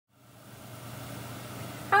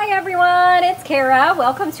Hi everyone, it's Cara.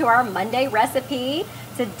 Welcome to our Monday recipe.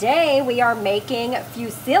 Today we are making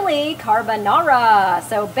Fusilli Carbonara.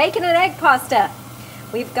 So bacon and egg pasta.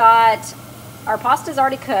 We've got, our pasta's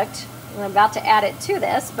already cooked. I'm about to add it to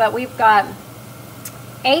this, but we've got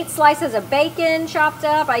 8 slices of bacon chopped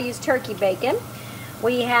up. I use turkey bacon.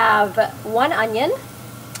 We have 1 onion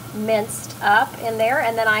minced up in there,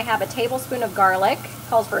 and then I have a tablespoon of garlic.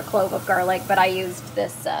 Calls for a clove of garlic, but I used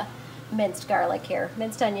this minced garlic here.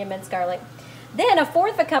 Minced onion, minced garlic. Then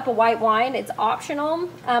 1/4 cup of white wine. It's optional.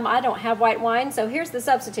 I don't have white wine, so here's the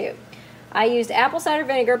substitute. I used apple cider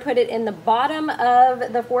vinegar, put it in the bottom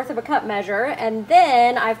of the 1/4 cup measure, and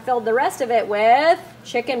then I filled the rest of it with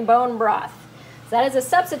chicken bone broth. So that is a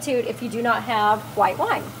substitute if you do not have white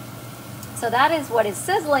wine. So that is what is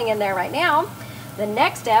sizzling in there right now. The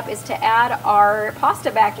next step is to add our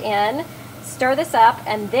pasta back in, stir this up,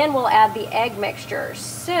 and then we'll add the egg mixture.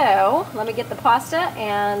 So let me get the pasta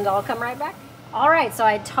and I'll come right back. All right, so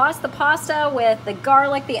I tossed the pasta with the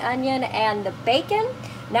garlic, the onion, and the bacon.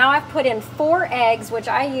 Now I've put in 4 eggs, which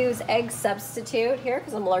I use egg substitute here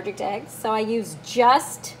because I'm allergic to eggs. So I use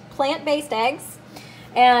just plant-based eggs,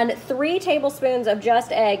 and 3 tablespoons of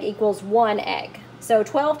just egg equals 1 egg. So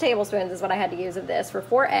 12 tablespoons is what I had to use of this for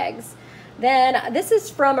 4 eggs. Then this is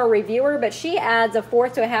from a reviewer, but she adds 1/4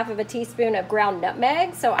 to 1/2 of a teaspoon of ground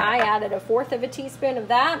nutmeg. So I added 1/4 of a teaspoon of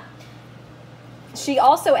that. She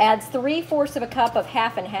also adds 3/4 of a cup of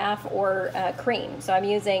 1/2 and 1/2 or cream. So I'm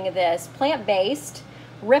using this plant-based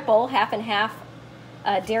Ripple 1/2 and 1/2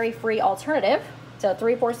 dairy-free alternative. So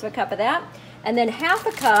 3/4 of a cup of that. And then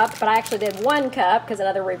 1/2 cup, but I actually did 1 cup because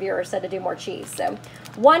another reviewer said to do more cheese. So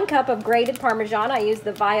 1 cup of grated Parmesan. I use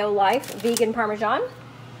the VioLife vegan Parmesan.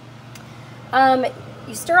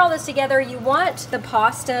 You stir all this together. You want the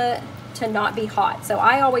pasta to not be hot. So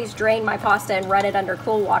I always drain my pasta and run it under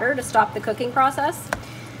cool water to stop the cooking process.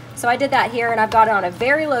 So I did that here, and I've got it on a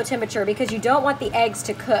very low temperature because you don't want the eggs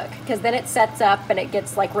to cook, because then it sets up and it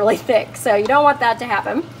gets like really thick. So you don't want that to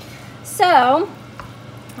happen. So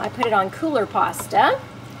I put it on cooler pasta,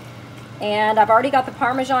 and I've already got the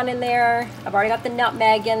Parmesan in there. I've already got the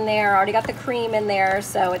nutmeg in there. I already got the cream in there,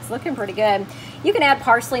 so it's looking pretty good. You can add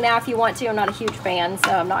parsley now if you want to. I'm not a huge fan, so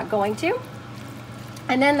I'm not going to.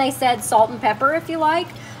 And then they said salt and pepper if you like.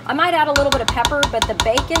 I might add a little bit of pepper, but the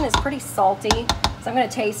bacon is pretty salty, so I'm going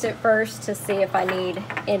to taste it first to see if I need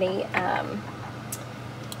any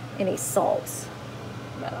salt.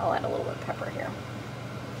 But I'll add a little bit of pepper here.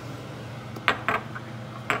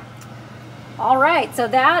 All right, so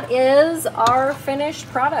that is our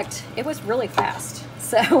finished product. It was really fast,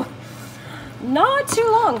 so not too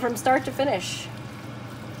long from start to finish.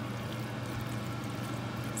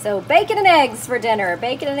 So bacon and eggs for dinner,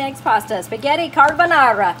 bacon and eggs pasta, spaghetti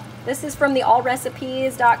carbonara. This is from the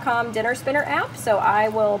allrecipes.com dinner spinner app, so I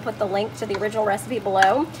will put the link to the original recipe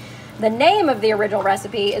below. The name of the original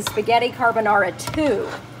recipe is spaghetti carbonara 2,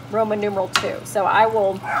 Roman numeral 2. So I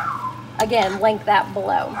will, again, link that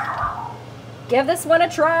below. Give this one a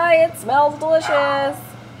try. It smells delicious.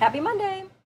 Happy Monday.